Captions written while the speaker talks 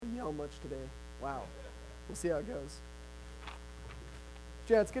so much today. Wow. We'll see how it goes.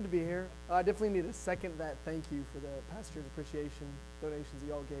 Yeah, it's good to be here. I definitely need to second that thank you for the pastor's appreciation donations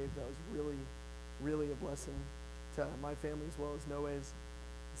you all gave. That was really, really a blessing to my family as well as Noah's.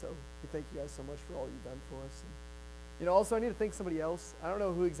 So we thank you guys so much for all you've done for us. And, also I need to thank somebody else. I don't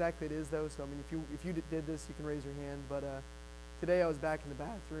know who exactly it is though. So I mean, if you did this, you can raise your hand. But today I was back in the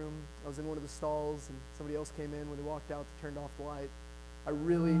bathroom. I was in one of the stalls, and somebody else came in. When they walked out, they turned off the light. I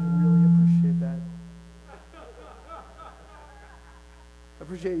really, really appreciate that. I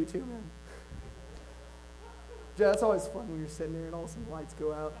appreciate you too, man. Yeah, that's always fun when you're sitting there and all of a sudden the lights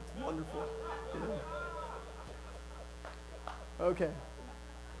go out. It's wonderful. You know? Okay.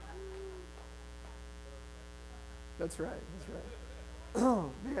 That's right.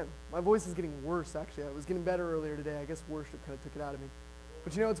 Oh, man, my voice is getting worse, actually. It was getting better earlier today. I guess worship kind of took it out of me.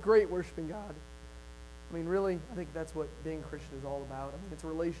 But it's great worshiping God. I mean, really, I think that's what being Christian is all about. I mean, it's a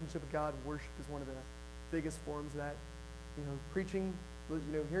relationship with God. Worship is one of the biggest forms of that. Preaching,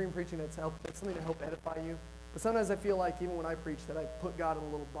 hearing preaching, that's something to help edify you. But sometimes I feel like even when I preach that I put God in a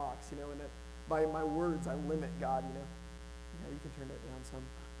little box, and that by my words I limit God, Yeah, you can turn that down some.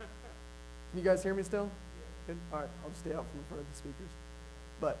 Can you guys hear me still? Good? All right, I'll just stay out from in front of the speakers.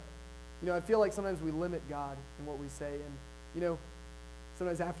 But, I feel like sometimes we limit God in what we say, and,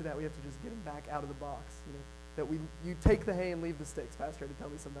 sometimes after that we have to just get him back out of the box, that you take the hay and leave the sticks. Pastor had to tell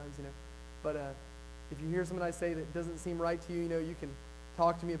me sometimes, But if you hear something I say that doesn't seem right to you, you can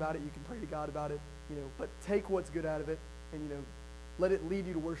talk to me about it, you can pray to God about it, but take what's good out of it, and, let it lead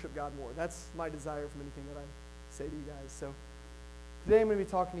you to worship God more. That's my desire from anything that I say to you guys. So today I'm going to be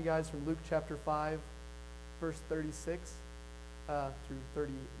talking to you guys from Luke chapter 5, verse 36 through 39,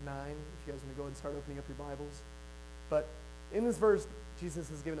 if you guys want to go ahead and start opening up your Bibles. But in this verse, Jesus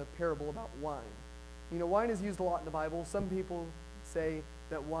has given a parable about wine. Wine is used a lot in the Bible. Some people say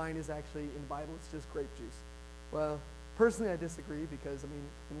that wine is actually, in the Bible, it's just grape juice. Well, personally, I disagree because, in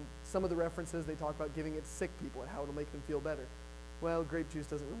some of the references, they talk about giving it to sick people and how it'll make them feel better. Well, grape juice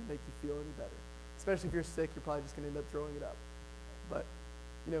doesn't really make you feel any better. Especially if you're sick, you're probably just going to end up throwing it up. But,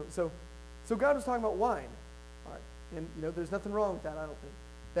 so God was talking about wine. All right. And, there's nothing wrong with that, I don't think.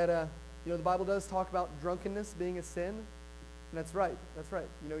 That, the Bible does talk about drunkenness being a sin. And that's right.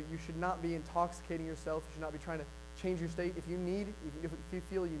 You should not be intoxicating yourself. You should not be trying to change your state. If you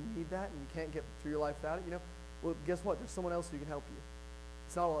feel you need that and you can't get through your life without it, well, guess what? There's someone else who can help you.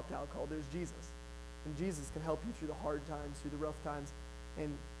 It's not all up to alcohol. There's Jesus. And Jesus can help you through the hard times, through the rough times.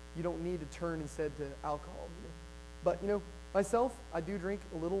 And you don't need to turn instead to alcohol. But, myself, I do drink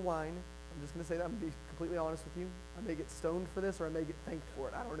a little wine. I'm just going to say that. I'm going to be completely honest with you. I may get stoned for this or I may get thanked for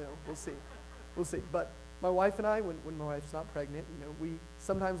it. I don't know. We'll see. But my wife and I, when my wife's not pregnant, we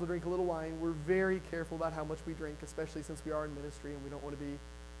sometimes will drink a little wine. We're very careful about how much we drink, especially since we are in ministry and we don't want to be,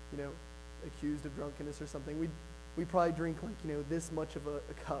 accused of drunkenness or something. We probably drink this much of a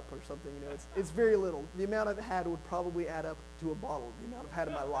cup or something. It's very little. The amount I've had would probably add up to a bottle. The amount I've had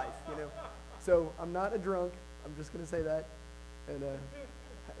in my life. So I'm not a drunk. I'm just going to say that, and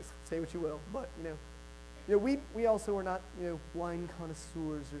say what you will. But we also are not wine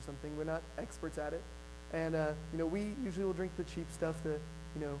connoisseurs or something. We're not experts at it. And, we usually will drink the cheap stuff, the,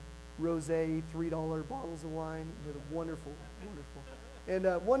 rosé, $3 bottles of wine. The wonderful. And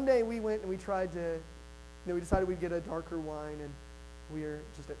one day we went and we tried to, we decided we'd get a darker wine, and we were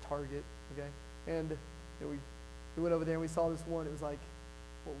just at Target, okay? And we went over there and we saw this one. It was like,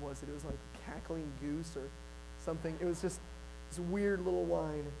 what was it? It was like Cackling Goose or something. It was just this weird little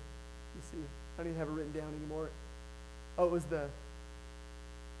wine. You see, I don't even have it written down anymore. Oh, it was a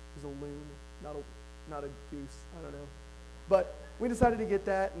loon, not a goose. I don't know. But we decided to get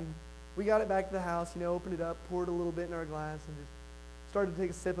that, and we got it back to the house, opened it up, poured a little bit in our glass, and just started to take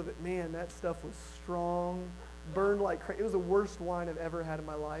a sip of it. Man, that stuff was strong, burned like crazy. It was the worst wine I've ever had in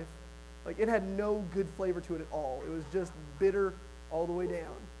my life. Like, it had no good flavor to it at all. It was just bitter all the way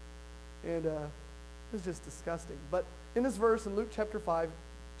down. And it was just disgusting. But in this verse, in Luke chapter 5,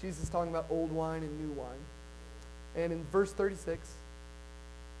 Jesus is talking about old wine and new wine. And in verse 36,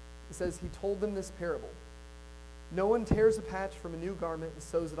 it says, he told them this parable. No one tears a patch from a new garment and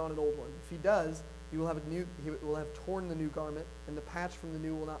sews it on an old one. If he does, he will have torn the new garment, and the patch from the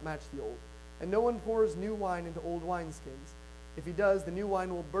new will not match the old. And no one pours new wine into old wineskins. If he does, the new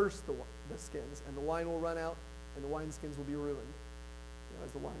wine will burst the skins, and the wine will run out, and the wineskins will be ruined.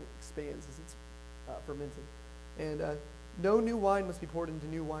 As the wine expands, as it's fermented. And new wine must be poured into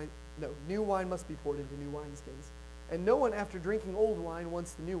new wineskins. And no one, after drinking old wine,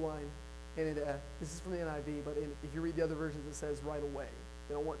 wants the new wine. And this is from the NIV, but if you read the other versions, it says right away.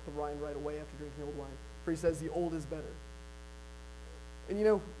 They don't want the wine right away after drinking old wine. For he says the old is better.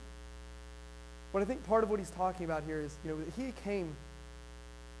 And But I think part of what he's talking about here is, that he came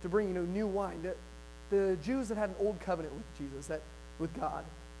to bring, new wine. The Jews that had an old covenant with Jesus, with God,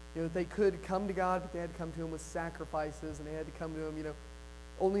 they could come to God, but they had to come to him with sacrifices, and they had to come to him,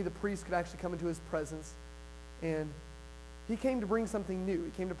 only the priest could actually come into his presence. And he came to bring something new.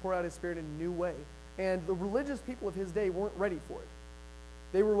 He came to pour out his Spirit in a new way. And the religious people of his day weren't ready for it.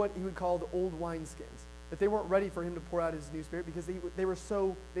 They were what he would call the old wineskins. That they weren't ready for him to pour out his new Spirit because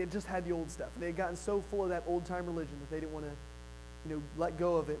they had just had the old stuff. And they had gotten so full of that old-time religion that they didn't want to, let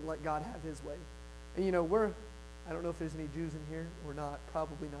go of it and let God have his way. And, I don't know if there's any Jews in here or not,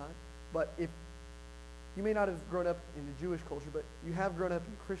 probably not. But if you may not have grown up in the Jewish culture, but you have grown up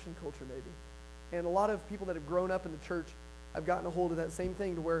in Christian culture maybe. And a lot of people that have grown up in the church have gotten a hold of that same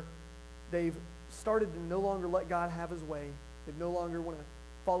thing to where they've started to no longer let God have his way. They no longer want to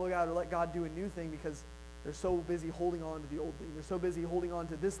follow God or let God do a new thing because they're so busy holding on to the old thing. They're so busy holding on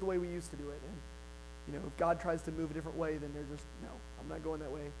to this the way we used to do it. And, if God tries to move a different way, then they're just, no, I'm not going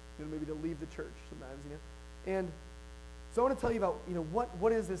that way. Maybe they'll leave the church sometimes, And so I want to tell you about,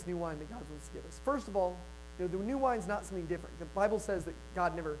 what is this new wine that God wants to give us? First of all, the new wine's not something different. The Bible says that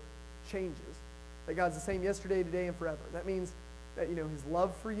God never changes. That God's the same yesterday, today, and forever. That means that, his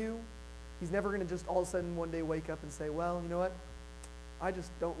love for you, he's never going to just all of a sudden one day wake up and say, well, you know what? I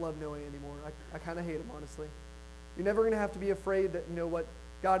just don't love Noah anymore. I kind of hate him, honestly. You're never going to have to be afraid that, what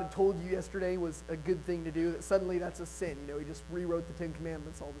God had told you yesterday was a good thing to do, that suddenly that's a sin. He just rewrote the Ten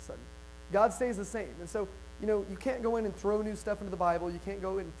Commandments all of a sudden. God stays the same. And so, you can't go in and throw new stuff into the Bible. You can't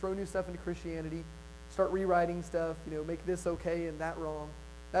go in and throw new stuff into Christianity, start rewriting stuff, make this okay and that wrong.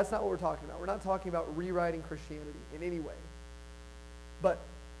 That's not what we're talking about. We're not talking about rewriting Christianity in any way. But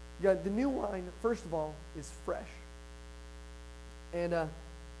the new wine, first of all, is fresh. And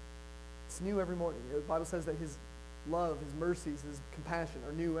it's new every morning. The Bible says that his love, his mercies, his compassion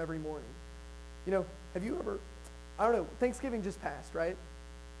are new every morning. Have you ever, I don't know, Thanksgiving just passed, right?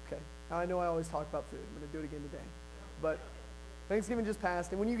 Okay. I know I always talk about food. I'm going to do it again today. But Thanksgiving just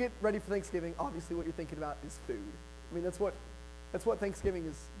passed, and when you get ready for Thanksgiving, obviously what you're thinking about is food. I mean, that's what Thanksgiving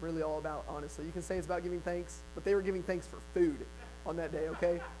is really all about, honestly. You can say it's about giving thanks, but they were giving thanks for food on that day,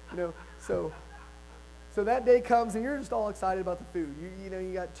 okay? So that day comes, and you're just all excited about the food.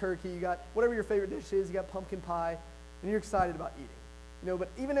 You got turkey, you got whatever your favorite dish is, you got pumpkin pie, and you're excited about eating. But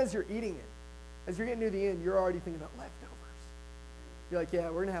even as you're eating it, as you're getting near the end, you're already thinking about leftovers. You're like, yeah,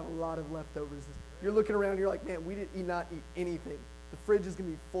 we're going to have a lot of leftovers. You're looking around, you're like, man, we did not eat anything. The fridge is going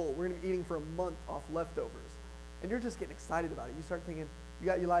to be full. We're going to be eating for a month off leftovers. And you're just getting excited about it. You start thinking, you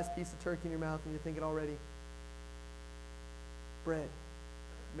got your last piece of turkey in your mouth, and you're thinking already, bread,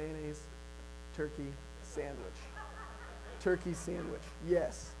 mayonnaise, turkey, sandwich. Turkey sandwich.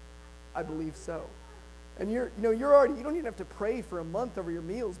 Yes, I believe so. And you don't even have to pray for a month over your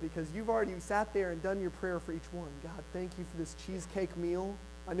meals because you've already sat there and done your prayer for each one. God, thank you for this cheesecake meal.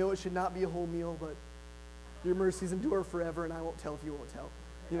 I know it should not be a whole meal, but your mercies endure forever, and I won't tell if you won't tell.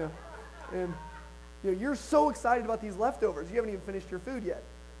 And you're so excited about these leftovers. You haven't even finished your food yet.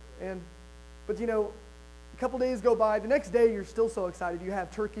 But a couple days go by. The next day, you're still so excited. You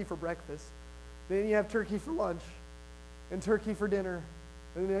have turkey for breakfast. Then you have turkey for lunch and turkey for dinner.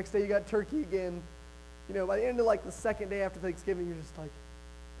 And the next day, you got turkey again. By the end of the second day after Thanksgiving, you're just like,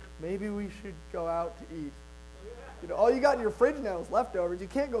 maybe we should go out to eat. All you got in your fridge now is leftovers. You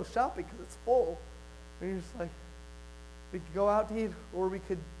can't go shopping because it's full. And you're just like, we could go out to eat, or we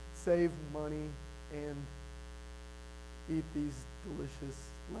could save money and eat these delicious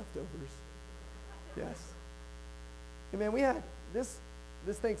leftovers. Yes. And man, we had this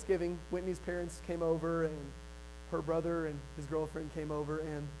Thanksgiving, Whitney's parents came over, and her brother and his girlfriend came over,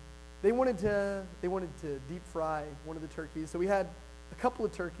 and they wanted to deep fry one of the turkeys. So we had a couple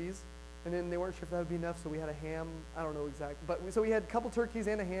of turkeys, and then they weren't sure if that would be enough, so we had a ham. I don't know exactly. So we had a couple turkeys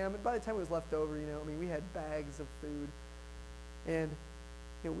and a ham, and by the time it was left over, we had bags of food. And,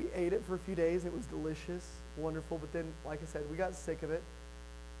 we ate it for a few days, and it was delicious, wonderful, but then, like I said, we got sick of it.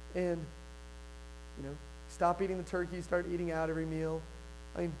 And, stop eating the turkey, start eating out every meal.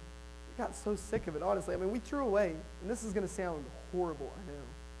 We got so sick of it, honestly. We threw away, and this is going to sound horrible, I know.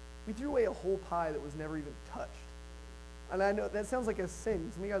 We threw away a whole pie that was never even touched. And I know that sounds like a sin.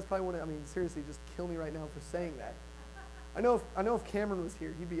 Some of you guys probably want to, seriously, just kill me right now for saying that. I know if Cameron was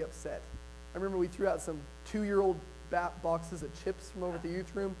here, he'd be upset. I remember we threw out some 2-year-old boxes of chips from over at the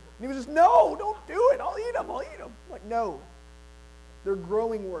youth room, and he was just, no, don't do it. I'll eat them. I'm like, no. They're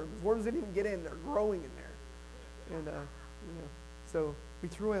growing worms. Worms didn't even get in. They're growing in there. And, so we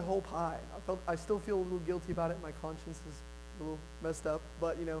threw away a whole pie. I still feel a little guilty about it. My conscience is a little messed up,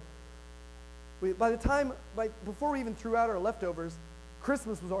 but before we even threw out our leftovers,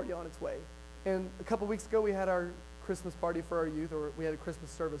 Christmas was already on its way. And a couple weeks ago, we had our Christmas party for our youth, or we had a Christmas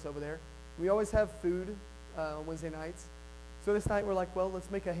service over there. We always have food on Wednesday nights. So this night, we're like, well,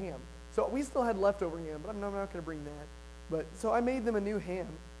 let's make a ham. So we still had leftover ham, but I'm not going to bring that. But so I made them a new ham,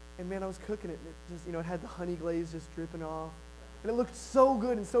 and man, I was cooking it, and it just, it had the honey glaze just dripping off. And it looked so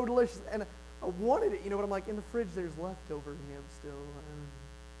good and so delicious. And I wanted it, but I'm like, in the fridge, there's leftover ham still.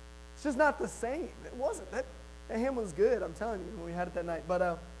 It's just not the same. It wasn't. That ham was good, I'm telling you, when we had it that night.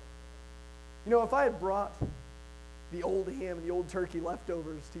 But, if I had brought the old ham and the old turkey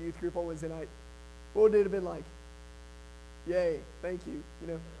leftovers to youth group on Wednesday night, what would it have been like? Yay, thank you,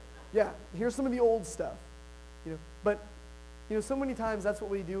 Yeah, here's some of the old stuff, But, so many times that's what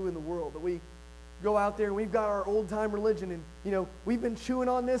we do in the world, that we go out there and we've got our old-time religion and, we've been chewing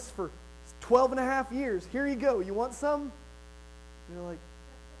on this for 12 and a half years. Here you go. You want some? And you're like,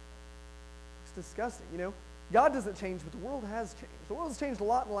 it's disgusting, God doesn't change, but the world has changed. The world has changed a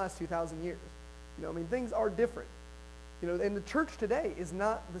lot in the last 2,000 years. Things are different. And the church today is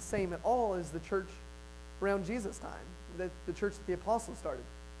not the same at all as the church around Jesus' time, the church that the apostles started.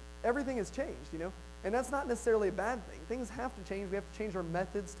 Everything has changed, and that's not necessarily a bad thing. Things have to change. We have to change our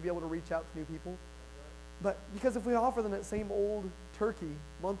methods to be able to reach out to new people. But because if we offer them that same old turkey,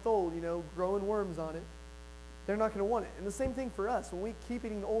 month old, growing worms on it, they're not going to want it. And the same thing for us. When we keep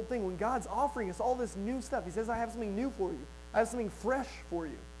eating the old thing, when God's offering us all this new stuff, he says, I have something new for you. I have something fresh for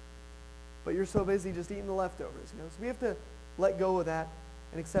you. But you're so busy just eating the leftovers, So we have to let go of that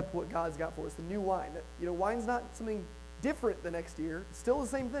and accept what God's got for us, the new wine. Wine's not something different the next year. It's still the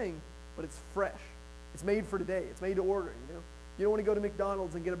same thing, but it's fresh. It's made for today. It's made to order, You don't want to go to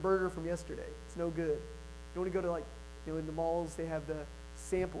McDonald's and get a burger from yesterday. It's no good. You don't want to go to in the malls, they have the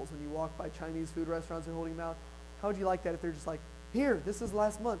samples when you walk by Chinese food restaurants and holding them out. How would you like that if they're just like, here, this is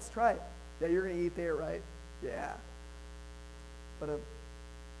last month's, try it. Yeah, you're going to eat there, right? Yeah. But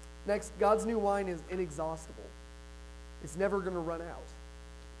next, God's new wine is inexhaustible. It's never going to run out.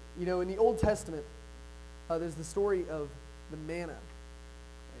 In the Old Testament, there's the story of the manna.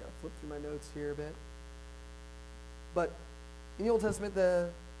 I got to flip through my notes here a bit. But in the Old Testament, the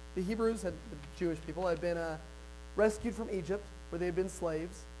Hebrews, the Jewish people, had been rescued from Egypt, where they had been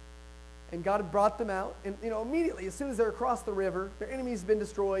slaves. And God had brought them out. And, immediately, as soon as they're across the river, their enemies had been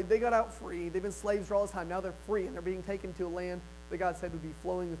destroyed. They got out free. They've been slaves for all this time. Now they're free, and they're being taken to a land that God said would be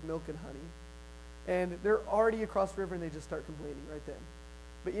flowing with milk and honey. And they're already across the river, and they just start complaining right then.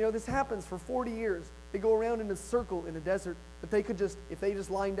 But, this happens for 40 years. They go around in a circle in a desert that they could just, if they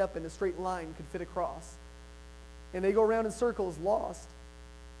just lined up in a straight line, could fit across. And they go around in circles, lost.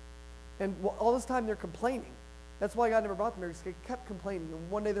 And all this time, they're complaining. That's why God never brought them there, because they kept complaining. And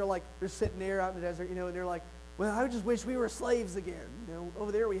one day they're sitting there out in the desert, and they're like, well, I just wish we were slaves again.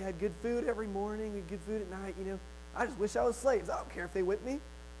 Over there we had good food every morning, we had good food at night, I just wish I was slaves. I don't care if they whip me.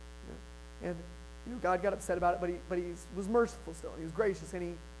 And God got upset about it, but he was merciful still. He was gracious, and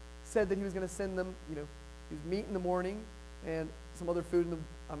he said that he was going to send them, he was meat in the morning and some other food meat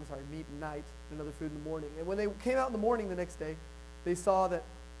at night and another food in the morning. And when they came out in the morning the next day, they saw that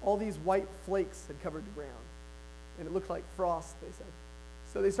all these white flakes had covered the ground. And it looked like frost, they said.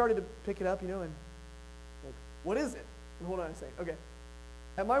 So they started to pick it up, and like, what is it? And hold on a second. Okay.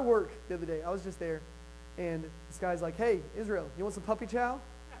 At my work the other day, I was just there, and this guy's like, hey, Israel, you want some puppy chow?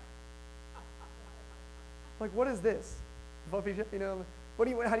 Like, what is this? Puppy chow? How do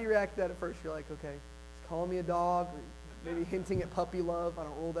you react to that at first? You're like, okay, he's calling me a dog, or maybe hinting at puppy love. I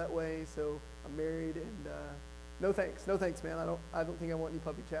don't roll that way, so I'm married, and no thanks, man. I don't think I want any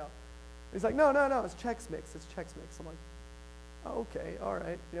puppy chow. He's like, no, it's Chex Mix. It's Chex Mix. I'm like, oh, okay, all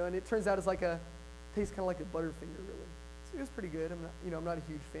right. And it turns out it's tastes kind of like a Butterfinger, really. So it was pretty good. I'm not a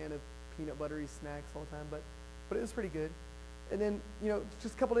huge fan of peanut buttery snacks all the time, but it was pretty good. And then,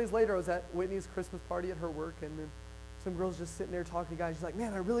 just a couple days later, I was at Whitney's Christmas party at her work, and then some girl's just sitting there talking to guys. She's like,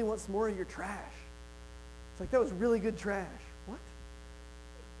 man, I really want some more of your trash. It's like, that was really good trash. What?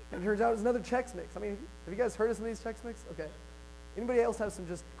 And it turns out it was another Chex Mix. Have you guys heard of some of these Chex Mix? Okay. Anybody else have some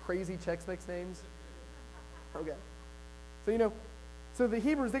just crazy Chex Mix names? Okay. So, so the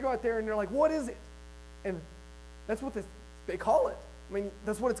Hebrews, they go out there and they're like, what is it? And that's what they call it.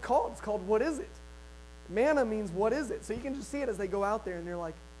 That's what it's called. It's called, what is it? Manna means, what is it? So you can just see it as they go out there and they're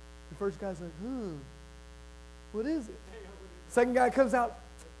like, the first guy's like, what is it? Second guy comes out,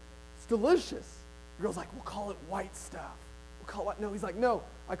 it's delicious. The girl's like, we'll call it white stuff. No, he's like, no,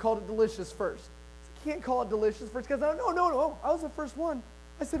 I called it delicious first. You can't call it delicious first because no, I was the first one.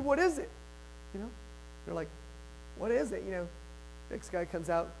 I said, what is it? They're like, what is it? Next guy comes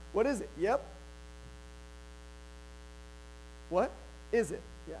out, what is it? Yep. What is it?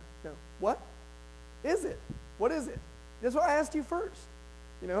 Yeah, no. What is it? What is it? That's what I asked you first.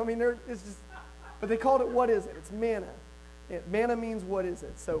 It's just, But they called it, what is it? It's manna. Manna means what is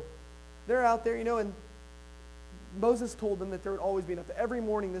it? So they're out there, and Moses told them that there would always be enough. That every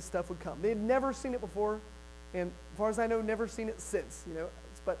morning this stuff would come. They had never seen it before, and as far as I know, never seen it since.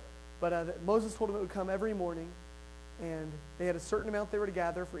 But Moses told them it would come every morning, and they had a certain amount they were to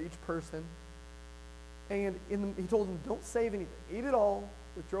gather for each person. And he told them, don't save anything. Eat it all,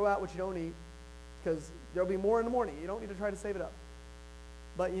 or throw out what you don't eat, because there'll be more in the morning. You don't need to try to save it up.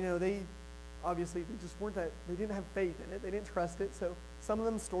 But, they just weren't they didn't have faith in it. They didn't trust it, so some of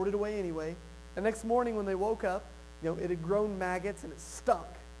them stored it away anyway. The next morning when they woke up, it had grown maggots and it stunk,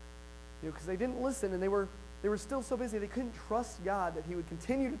 because they didn't listen, and they were still so busy they couldn't trust God that he would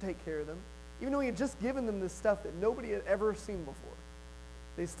continue to take care of them, even though he had just given them this stuff that nobody had ever seen before.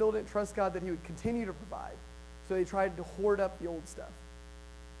 They still didn't trust God that he would continue to provide, so they tried to hoard up the old stuff.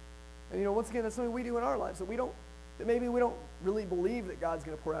 And once again, that's something we do in our lives, that maybe we don't really believe that God's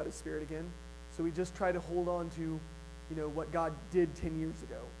going to pour out his Spirit again, so we just try to hold on to what God did 10 years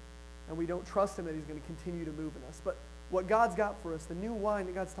ago. And we don't trust him that he's going to continue to move in us. But what God's got for us, the new wine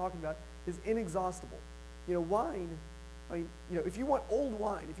that God's talking about, is inexhaustible. Wine, if you want old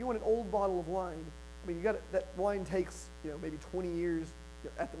wine, if you want an old bottle of wine, that wine takes, maybe 20 years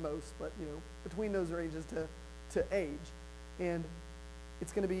at the most, but, between those ranges to age. And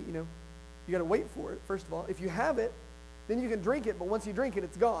it's going to be, you got to wait for it, first of all. If you have it, then you can drink it, but once you drink it,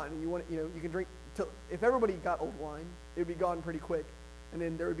 it's gone. And you can drink if everybody got old wine, it would be gone pretty quick. And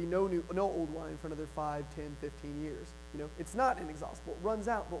then there would be no old wine for another 5, 10, 15 years. It's not inexhaustible. It runs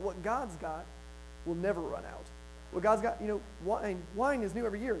out. But what God's got will never run out. What God's got, wine is new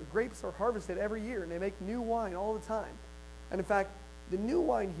every year. Grapes are harvested every year, and they make new wine all the time. And in fact, the new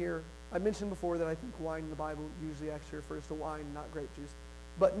wine here, I mentioned before that I think wine in the Bible usually actually refers to wine, not grape juice.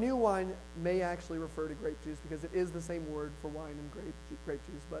 But new wine may actually refer to grape juice because it is the same word for wine and grape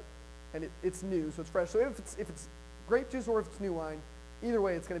juice, and it's new, so it's fresh. So if it's grape juice or if it's new wine, either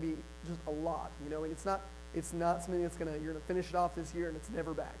way, it's going to be just a lot, and it's not something you're going to finish it off this year and it's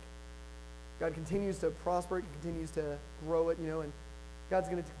never back. God continues to prosper it, continues to grow it, and God's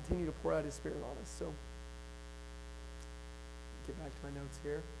going to continue to pour out his Spirit on us. So, get back to my notes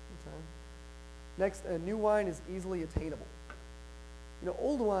here one time. Next, new wine is easily attainable.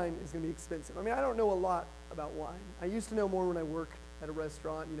 Old wine is going to be expensive. I don't know a lot about wine. I used to know more when I worked at a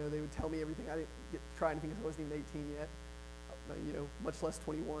restaurant. They would tell me everything. I didn't get to try anything because I wasn't even 18 yet. Much less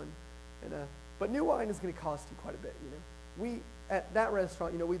 21. But new wine is going to cost you quite a bit. We at that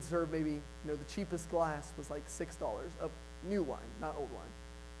restaurant, we'd serve maybe, the cheapest glass was like $6 of new wine, not old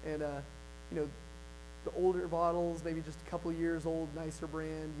wine, and the older bottles, maybe just a couple years old, nicer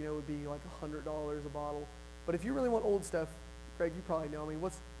brand, would be like $100 a bottle. But if you really want old stuff, Greg, you probably know.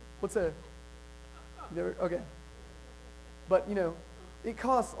 What's a? Okay. But it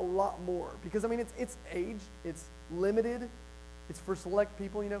costs a lot more because it's aged, it's limited, it's for select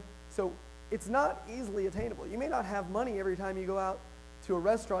people, so it's not easily attainable. You may not have money every time you go out to a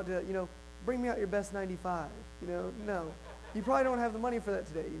restaurant to, bring me out your best 95, no. You probably don't have the money for that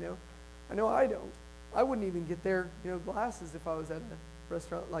today, I know I don't. I wouldn't even get their, glasses if I was at a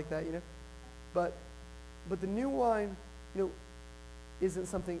restaurant like that, But the new wine, isn't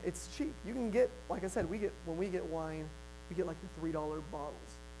something, it's cheap. You can get, like I said, when we get wine, we get like the $3 bottles.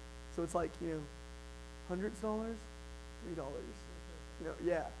 So it's like, hundreds of dollars, $3,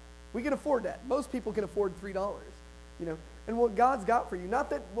 yeah. We can afford that. Most people can afford $3, And what God's got for you, not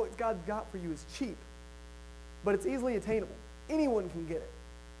that what God's got for you is cheap, but it's easily attainable. Anyone can get it.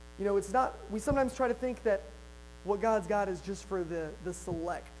 It's not, we sometimes try to think that what God's got is just for the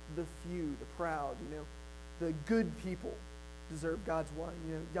select, the few, the proud, the good people deserve God's wine,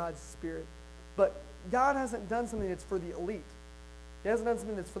 God's Spirit. But God hasn't done something that's for the elite. He hasn't done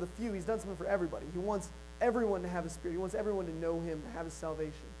something that's for the few. He's done something for everybody. He wants everyone to have his Spirit. He wants everyone to know him, to have his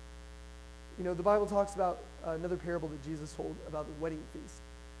salvation. The Bible talks about another parable that Jesus told about the wedding feast.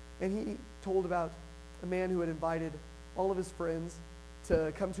 And he told about a man who had invited all of his friends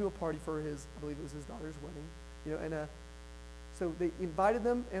to come to a party for his, I believe it was his daughter's wedding, so they invited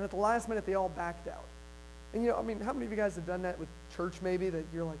them, and at the last minute, they all backed out. And, how many of you guys have done that with church maybe, that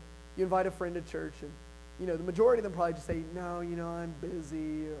you're like, you invite a friend to church, and, the majority of them probably just say, no, I'm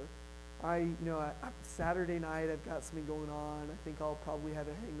busy, or Saturday night, I've got something going on. I think I'll probably have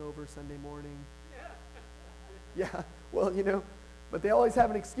a hangover Sunday morning. Yeah, well, but they always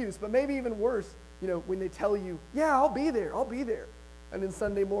have an excuse. But maybe even worse, when they tell you, yeah, I'll be there. And then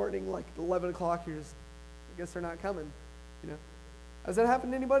Sunday morning, like 11 o'clock, you're just, I guess they're not coming, Has that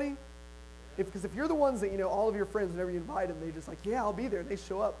happened to anybody? Because if you're the ones that, all of your friends, whenever you invite them, they just like, yeah, I'll be there. They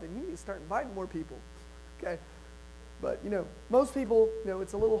show up, then you need to start inviting more people, okay? But, most people,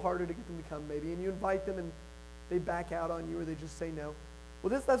 it's a little harder to get them to come maybe, and you invite them and they back out on you or they just say no.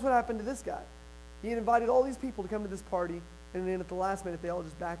 Well, that's what happened to this guy. He had invited all these people to come to this party, and then at the last minute, they all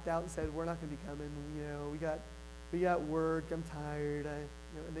just backed out and said, we're not going to be coming. We got work. I'm tired.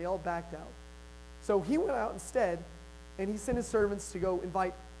 And they all backed out. So he went out instead, and he sent his servants to go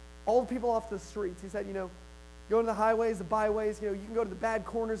invite all the people off the streets. He said, go to the highways, the byways. You can go to the bad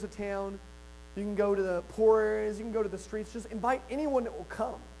corners of town. You can go to the poor areas. You can go to the streets. Just invite anyone that will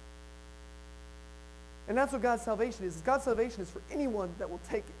come. And that's what God's salvation is. God's salvation is for anyone that will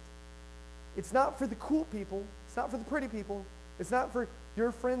take it. It's not for the cool people. It's not for the pretty people. It's not for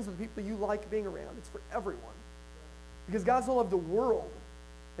your friends or the people you like being around. It's for everyone. Because God so loved the world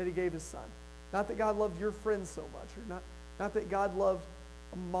that he gave his son. Not that God loved your friends so much, or not that God loved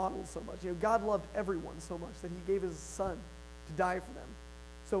a model so much. God loved everyone so much that he gave his son to die for them.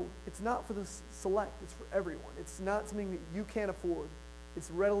 So it's not for the select. It's for everyone. It's not something that you can't afford. It's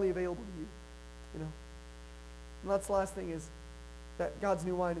readily available to you. And that's the last thing is that God's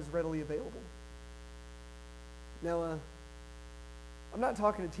new wine is readily available. Now, I'm not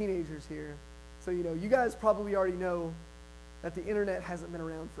talking to teenagers here, so you guys probably already know that the internet hasn't been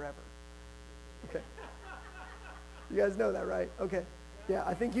around forever. Okay. You guys know that, right? Okay. Yeah,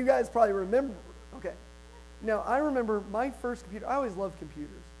 I think you guys probably remember. Okay. Now, I remember my first computer. I always loved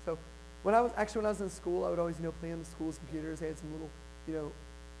computers. So when I was in school, I would always, play on the school's computers. They had some little,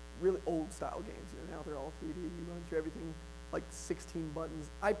 really old style games. Now they're all 3D. You run through everything, like 16 buttons.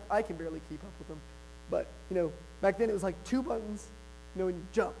 I can barely keep up with them. But, back then it was like 2 buttons, and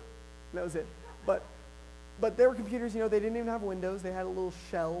jump. And that was it. But there were computers, they didn't even have Windows. They had a little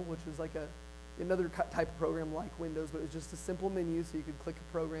shell, which was like another type of program like Windows, but it was just a simple menu so you could click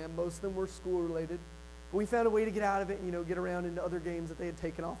a program. Most of them were school related. But we found a way to get out of it and, get around into other games that they had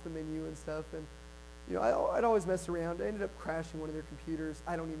taken off the menu and stuff. And, I'd always mess around. I ended up crashing one of their computers.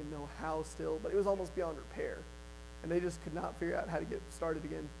 I don't even know how still, but it was almost beyond repair. And they just could not figure out how to get started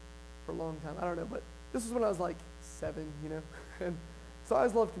again for a long time. I don't know, but this was when I was like 7, And so I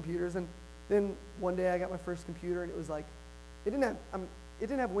always loved computers. And then one day I got my first computer, and it was like, it didn't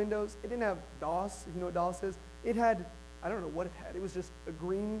have Windows. It didn't have DOS, if you know what DOS is. It had, I don't know what it had. It was just a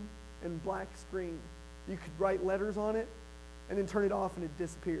green and black screen. You could write letters on it and then turn it off and it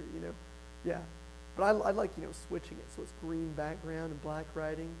disappeared, Yeah. But I like, switching it. So it's green background and black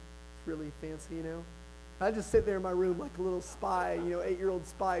writing. It's really fancy, I just sit there in my room like a little spy, 8-year-old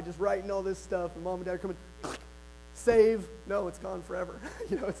spy, just writing all this stuff. And mom and dad are coming, save. No, it's gone forever.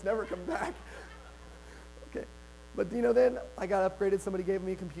 It's never come back. Okay. But, then I got upgraded. Somebody gave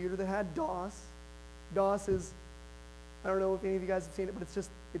me a computer that had DOS. DOS is, I don't know if any of you guys have seen it, but it's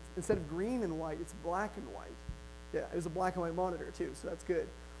instead of green and white, it's black and white. Yeah, it was a black and white monitor too, so that's good.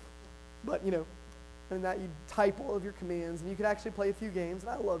 But, and that you type all of your commands, and you could actually play a few games,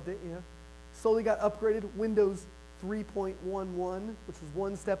 and I loved it, Slowly got upgraded, Windows 3.11, which was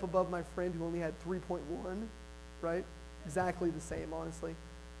one step above my friend who only had 3.1, right? Exactly the same, honestly.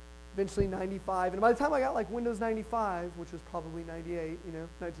 Eventually 95, and by the time I got like Windows 95, which was probably 98,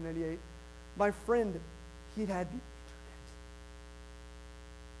 1998, my friend, he'd had the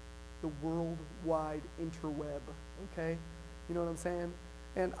internet. The worldwide interweb, okay? You know what I'm saying?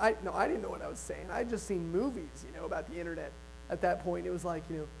 And I didn't know what I was saying. I'd just seen movies, about the internet. At that point, it was like,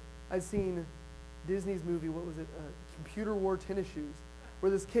 I'd seen Disney's movie, what was it, Computer Wore Tennis Shoes,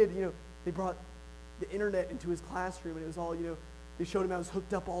 where this kid, they brought the internet into his classroom, and it was all, they showed him how it was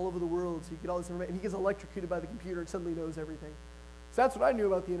hooked up all over the world, so you get all this information, and he gets electrocuted by the computer and suddenly knows everything. So that's what I knew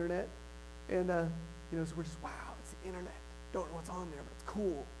about the internet. And, so we're just, wow, it's the internet. Don't know what's on there, but it's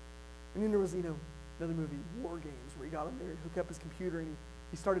cool. And then there was, another movie, War Games, where he got on there and hooked up his computer, and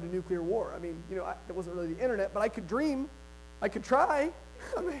he started a nuclear war. I mean, it wasn't really the internet, but I could dream. I could try.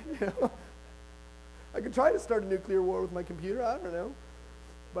 I mean, I could try to start a nuclear war with my computer. I don't know.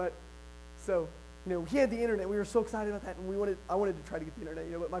 But, so, he had the internet. We were so excited about that, and I wanted to try to get the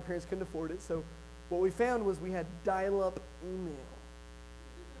internet, but my parents couldn't afford it. So what we found was we had dial-up email.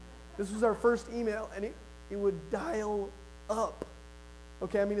 This was our first email, and it would dial up.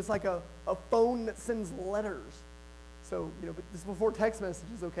 Okay, I mean, it's like a phone that sends letters. So, but this is before text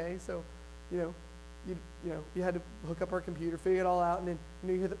messages, okay? So, you had to hook up our computer, figure it all out, and then,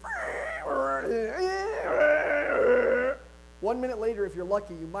 you hear the 1 minute later, if you're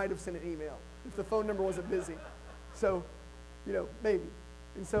lucky, you might have sent an email if the phone number wasn't busy. So, maybe.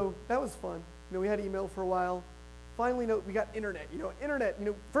 And so that was fun. We had email for a while. Finally, we got internet. Internet,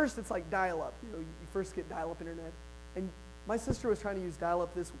 first it's like dial-up. You first get dial-up internet. And my sister was trying to use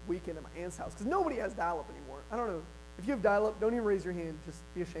dial-up this weekend at my aunt's house because nobody has dial-up anymore. I don't know. If you have dial-up, don't even raise your hand. Just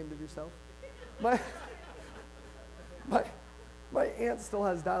be ashamed of yourself. My, my aunt still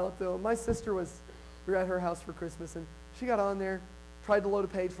has dial-up, though. We were at her house for Christmas, and she got on there, tried to load a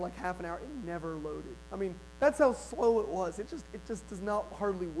page for like half an hour. It never loaded. I mean, that's how slow it was. It just does not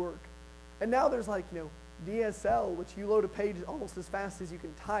hardly work. And now there's like, DSL, which you load a page almost as fast as you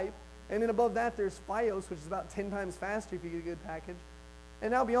can type. And then above that, there's FiOS, which is about 10 times faster if you get a good package.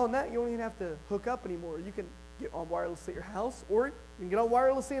 And now beyond that, you don't even have to hook up anymore. You can get on wirelessly at your house, or you can get on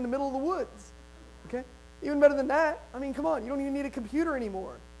wirelessly in the middle of the woods. Okay? Even better than that, I mean, come on, you don't even need a computer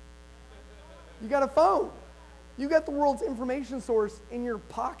anymore. You got a phone. You got the world's information source in your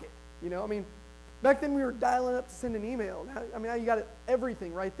pocket. I mean, back then we were dialing up to send an email. Now you got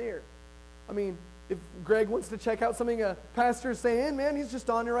everything right there. I mean, if Greg wants to check out something a pastor is saying, man, he's just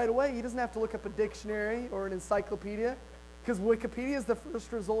on it right away. He doesn't have to look up a dictionary or an encyclopedia, because Wikipedia is the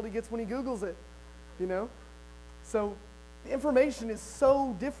first result he gets when he Googles it, So the information is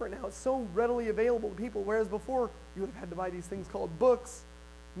so different now. It's so readily available to people, whereas before you would have had to buy these things called books.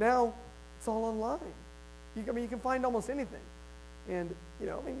 Now it's all online. You can find almost anything. And,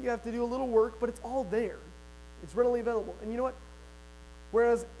 you have to do a little work, but it's all there. It's readily available. And you know what?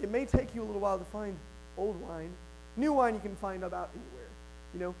 Whereas it may take you a little while to find old wine, new wine you can find about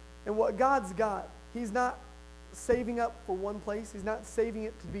anywhere, And what God's got, he's not saving up for one place. He's not saving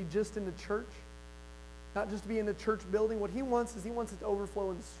it to be just in the church, not just to be in the church building. What he wants is he wants it to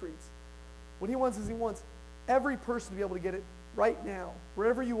overflow in the streets. What he wants is he wants every person to be able to get it right now.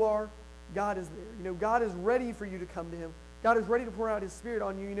 Wherever you are, God is there. God is ready for you to come to him. God is ready to pour out his Spirit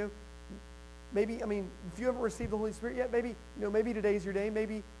on you, Maybe, if you haven't received the Holy Spirit yet, maybe today's your day.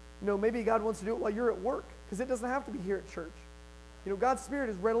 Maybe God wants to do it while you're at work, because it doesn't have to be here at church. God's Spirit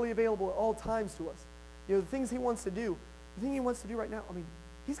is readily available at all times to us. The things he wants to do, the thing he wants to do right now,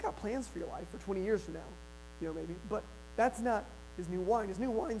 he's got plans for your life for 20 years from now, maybe. But that's not his new wine. His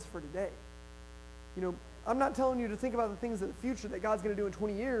new wine's for today. I'm not telling you to think about the things of the future that God's going to do in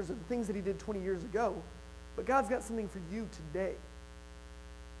 20 years or the things that he did 20 years ago, but God's got something for you today.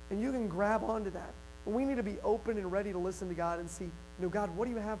 And you can grab onto that. And we need to be open and ready to listen to God and see, God, what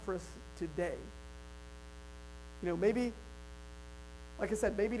do you have for us today? Maybe, like I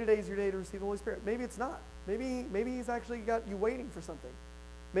said, maybe today's your day to receive the Holy Spirit. Maybe it's not. Maybe he's actually got you waiting for something.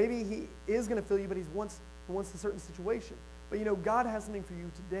 Maybe he is going to fill you, but he wants a certain situation. But God has something for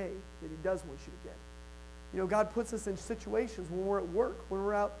you today that he does want you to get. God puts us in situations when we're at work, when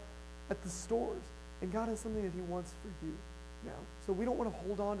we're out at the stores, and God has something that he wants for you now. So we don't want to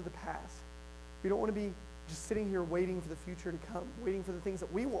hold on to the past. We don't want to be just sitting here waiting for the future to come, waiting for the things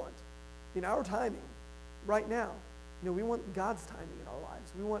that we want in our timing right now. We want God's timing in our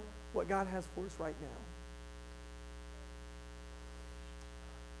lives. We want what God has for us right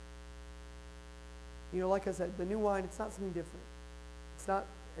now. Like I said, the new wine, it's not something different.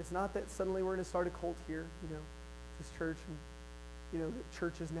 It's not that suddenly we're going to start a cult here, this church, and, the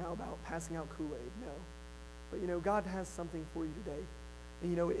church is now about passing out Kool-Aid. No. But, God has something for you today.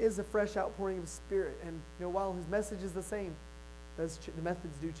 And, it is a fresh outpouring of Spirit. And, while his message is the same, the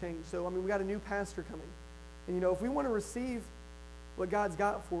methods do change. So, we got a new pastor coming. And, if we want to receive what God's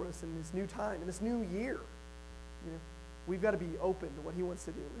got for us in this new time, in this new year, we've got to be open to what he wants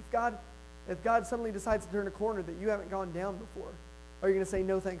to do. If God suddenly decides to turn a corner that you haven't gone down before, are you going to say,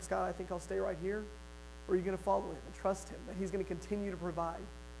 no, thanks, God, I think I'll stay right here? Or are you going to follow him and trust him that he's going to continue to provide,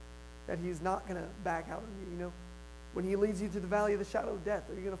 that he's not going to back out on you? When he leads you to the valley of the shadow of death,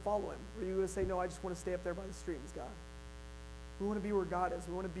 are you going to follow him? Or are you going to say, no, I just want to stay up there by the streams, God? We want to be where God is.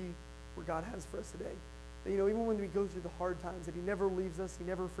 We want to be where God has for us today. That, even when we go through the hard times, that he never leaves us, he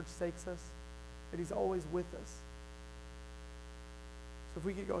never forsakes us, that he's always with us. So if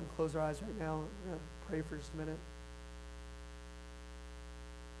we could go and close our eyes right now, we're going to pray for just a minute.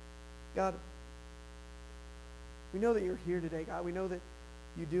 God, we know that you're here today, God. We know that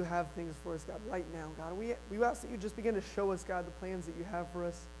you do have things for us, God, right now, God. We ask that you just begin to show us, God, the plans that you have for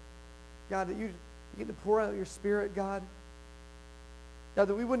us. God, that you get to pour out your Spirit, God. God,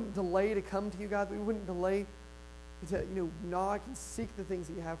 that we wouldn't delay to come to you, God, that we wouldn't delay to, knock and seek the things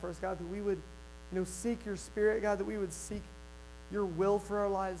that you have for us, God, that we would, seek your Spirit, God, that we would seek your will for our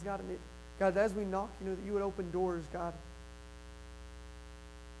lives, God, and God, that as we knock, that you would open doors, God.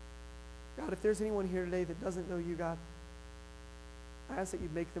 God, if there's anyone here today that doesn't know you, God, I ask that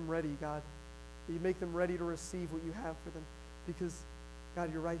you'd make them ready, God, that you'd make them ready to receive what you have for them, because,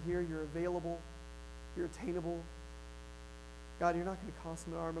 God, you're right here, you're available, you're attainable. God, you're not going to cost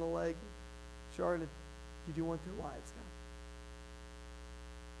them an arm and a leg. Charlotte, you do want their lives, God.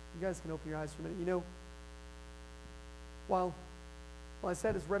 You guys can open your eyes for a minute. While I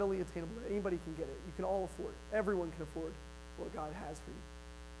said it's readily attainable, anybody can get it. You can all afford it. Everyone can afford what God has for you.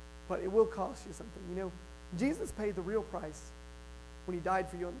 But it will cost you something. Jesus paid the real price when he died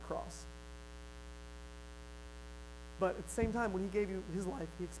for you on the cross. But at the same time, when he gave you his life,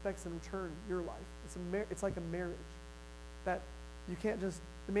 he expects in return your life. It's like a marriage. That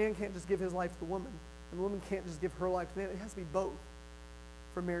the man can't just give his life to the woman, and the woman can't just give her life to the man. It has to be both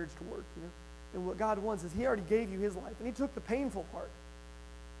for marriage to work, And what God wants is he already gave you his life, and he took the painful part.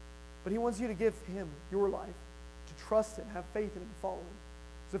 But he wants you to give him your life, to trust him, have faith in him, and follow him.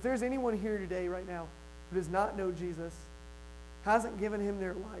 So if there's anyone here today, right now, who does not know Jesus, hasn't given him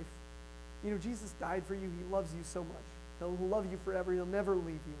their life, Jesus died for you. He loves you so much. He'll love you forever. He'll never leave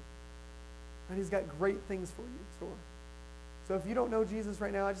you. And he's got great things for you in store. So if you don't know Jesus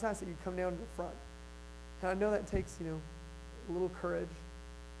right now, I just ask that you come down to the front. And I know that takes, a little courage.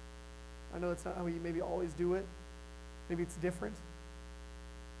 I know it's not how you maybe always do it. Maybe it's different.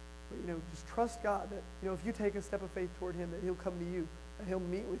 But, just trust God that, if you take a step of faith toward him, that he'll come to you, that he'll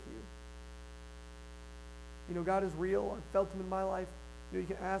meet with you. God is real. I've felt him in my life. You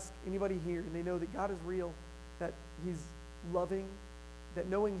can ask anybody here, and they know that God is real, that he's loving, that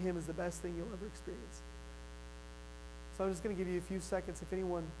knowing him is the best thing you'll ever experience. So I'm just going to give you a few seconds. If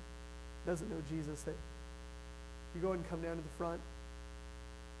anyone doesn't know Jesus, that you go ahead and come down to the front.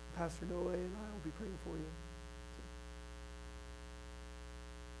 Pastor Noe and I will be praying for you.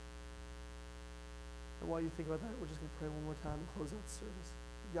 And while you think about that, we're just going to pray one more time and close out the service.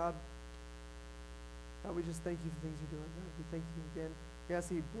 God, we just thank you for things you're doing. God, we thank you again. We ask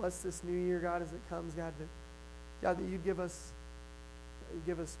that you bless this new year, God, as it comes. God, that you give us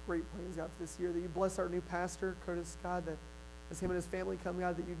great plans, God, for this year. That you bless our new pastor, Curtis, God, that as him and his family come,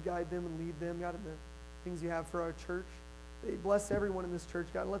 God, that you'd guide them and lead them, God, in the things you have for our church. That you bless everyone in this church,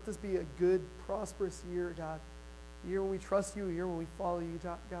 God, and let this be a good, prosperous year, God. A year when we trust you, a year when we follow you,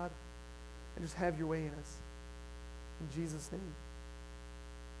 God, and just have your way in us. In Jesus' name,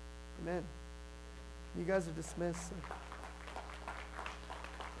 amen. You guys are dismissed. So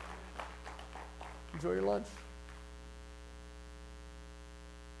enjoy your lunch.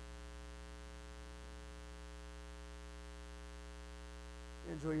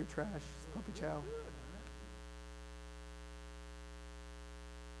 Enjoy your trash, puppy chow.